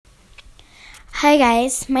Hi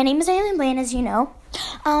guys, my name is Aileen Blaine, as you know.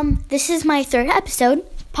 This is my third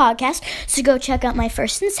podcast, so go check out my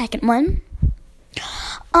first and second one.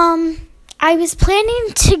 I was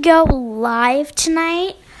planning to go live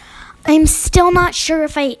tonight. I'm still not sure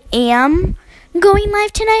if I am going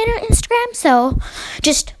live tonight on Instagram, so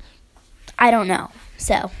I don't know.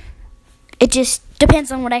 So, it just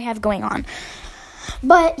depends on what I have going on.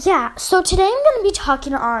 But yeah, so today I'm going to be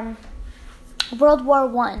talking on World War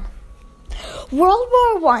I. World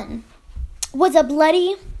War I was a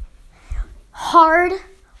bloody,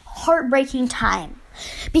 heartbreaking time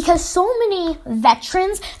because so many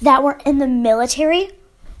veterans that were in the military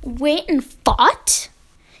went and fought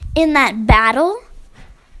in that battle.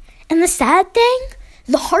 And the sad thing,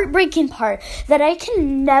 the heartbreaking part that I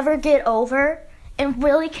can never get over and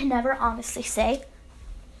really can never honestly say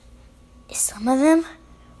is some of them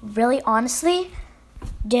really honestly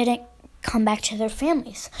didn't come back to their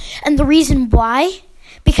families. And the reason why,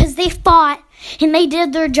 because they fought and they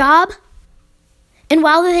did their job, and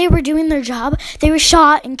while they were doing their job, they were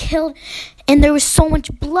shot and killed, and there was so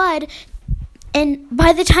much blood, and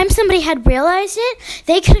by the time somebody had realized it,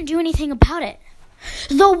 they couldn't do anything about it.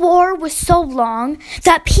 The war was so long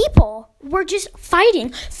that people were just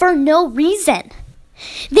fighting for no reason.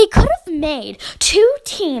 They could have made two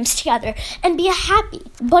teams together and be happy,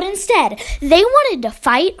 but instead, they wanted to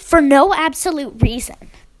fight for no absolute reason.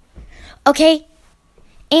 Okay?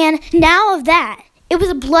 And now of that, it was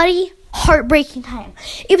a bloody, heartbreaking time.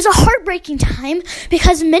 It was a heartbreaking time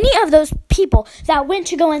because many of those people that went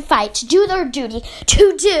to go and fight, to do their duty,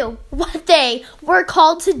 to do what they were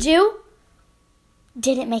called to do,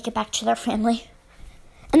 didn't make it back to their family.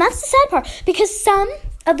 And that's the sad part, because some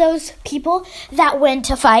of those people that went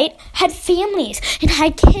to fight had families and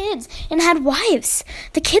had kids and had wives.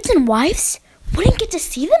 The kids and wives wouldn't get to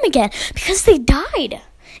see them again because they died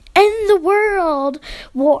in the World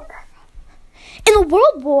War. And the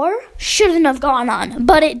World War shouldn't have gone on,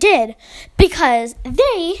 but it did because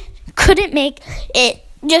they couldn't make it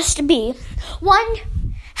just be one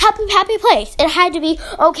happy place. It had to be,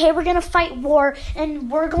 okay, we're going to fight war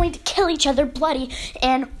and we're going to kill each other bloody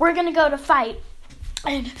and we're going to go to fight.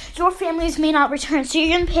 And your families may not return, so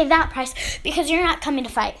you're going to pay that price because you're not coming to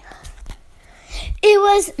fight. It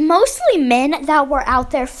was mostly men that were out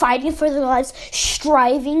there fighting for their lives,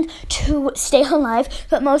 striving to stay alive,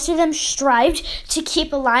 but most of them strived to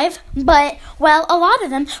keep alive. But, well, a lot of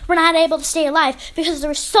them were not able to stay alive because there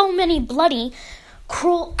were so many bloody,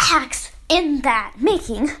 cruel acts in that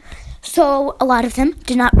making, so a lot of them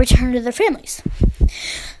did not return to their families.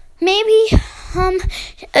 Maybe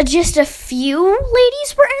just a few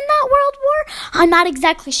ladies were in that World War. I'm not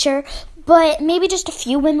exactly sure, but maybe just a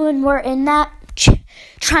few women were in that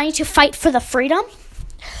trying to fight for the freedom.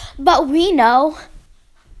 But we know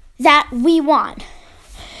that we won.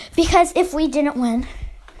 Because if we didn't win,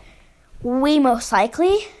 we most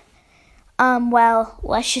likely,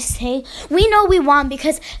 let's just say, we know we won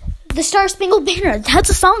because the Star Spangled Banner, that's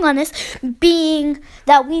a song on this, being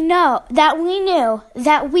that we knew that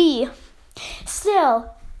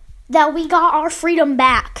we got our freedom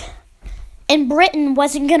back and Britain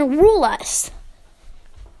wasn't going to rule us.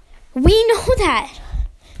 We know that.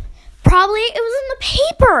 Probably it was in the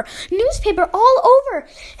newspaper all over,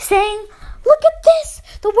 saying, look at this,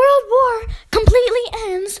 the World War completely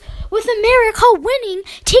ends with America winning,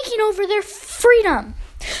 taking over their freedom.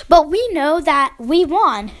 But we know that we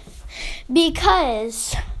won.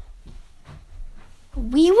 Because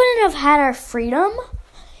we wouldn't have had our freedom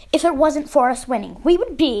if it wasn't for us winning. We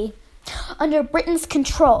would be under Britain's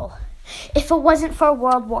control if it wasn't for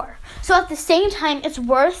World War. So at the same time, it's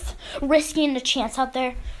worth risking the chance out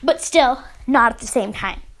there, but still not at the same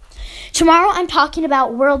time. Tomorrow, I'm talking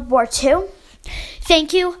about World War II.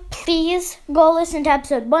 Thank you. Please go listen to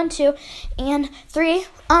episode 1, 2, and 3.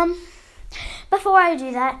 Before I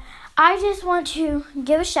do that, I just want to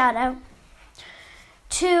give a shout out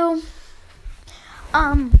to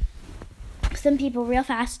some people real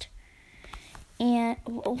fast. And,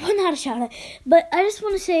 well, not a shout out, but I just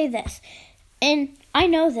want to say this. And I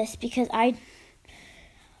know this because I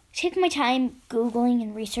take my time Googling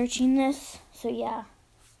and researching this. So, yeah,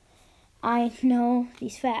 I know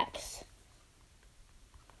these facts.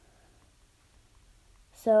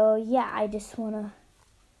 So, yeah, I just want to...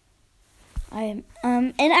 and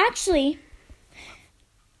actually,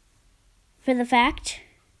 for the fact,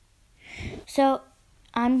 so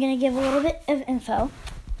I'm going to give a little bit of info.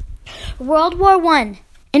 World War I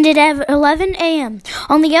ended at 11 a.m.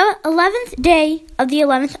 on the 11th day of the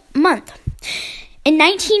 11th month. In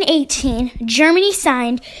 1918, Germany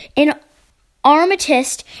signed an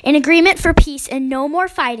armistice, an agreement for peace and no more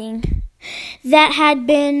fighting that had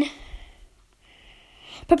been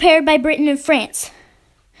prepared by Britain and France.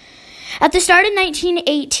 At the start of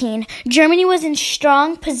 1918, Germany was in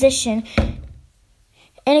strong position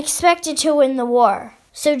and expected to win the war.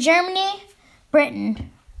 So Germany,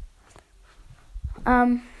 Britain.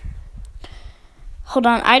 Hold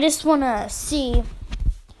on, I just want to see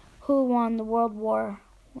who won the World War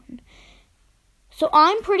I. So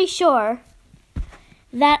I'm pretty sure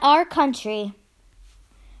that our country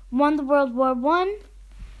won the World War I,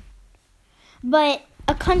 but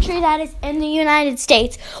a country that is in the United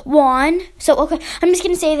States won. So, okay, I'm just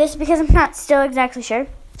going to say this because I'm not still exactly sure.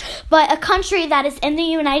 But a country that is in the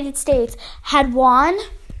United States had won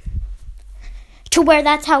to where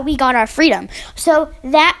that's how we got our freedom. So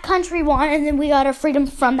that country won, and then we got our freedom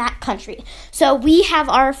from that country. So we have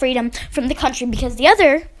our freedom from the country because the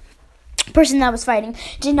other person that was fighting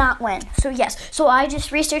did not win. So yes, so I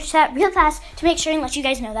just researched that real fast to make sure and let you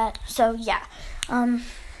guys know that. So yeah,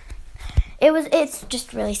 it's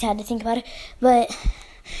just really sad to think about it, but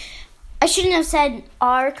I shouldn't have said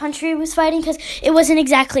our country was fighting because it wasn't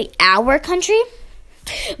exactly our country,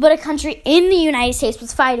 but a country in the United States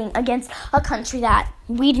was fighting against a country that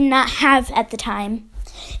we did not have at the time,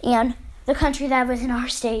 and the country that was in our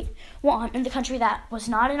state won, and the country that was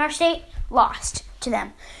not in our state lost to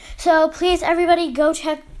them. So please, everybody, go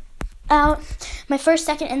check out my first,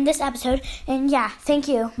 second, and this episode, and yeah, thank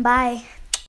you. Bye.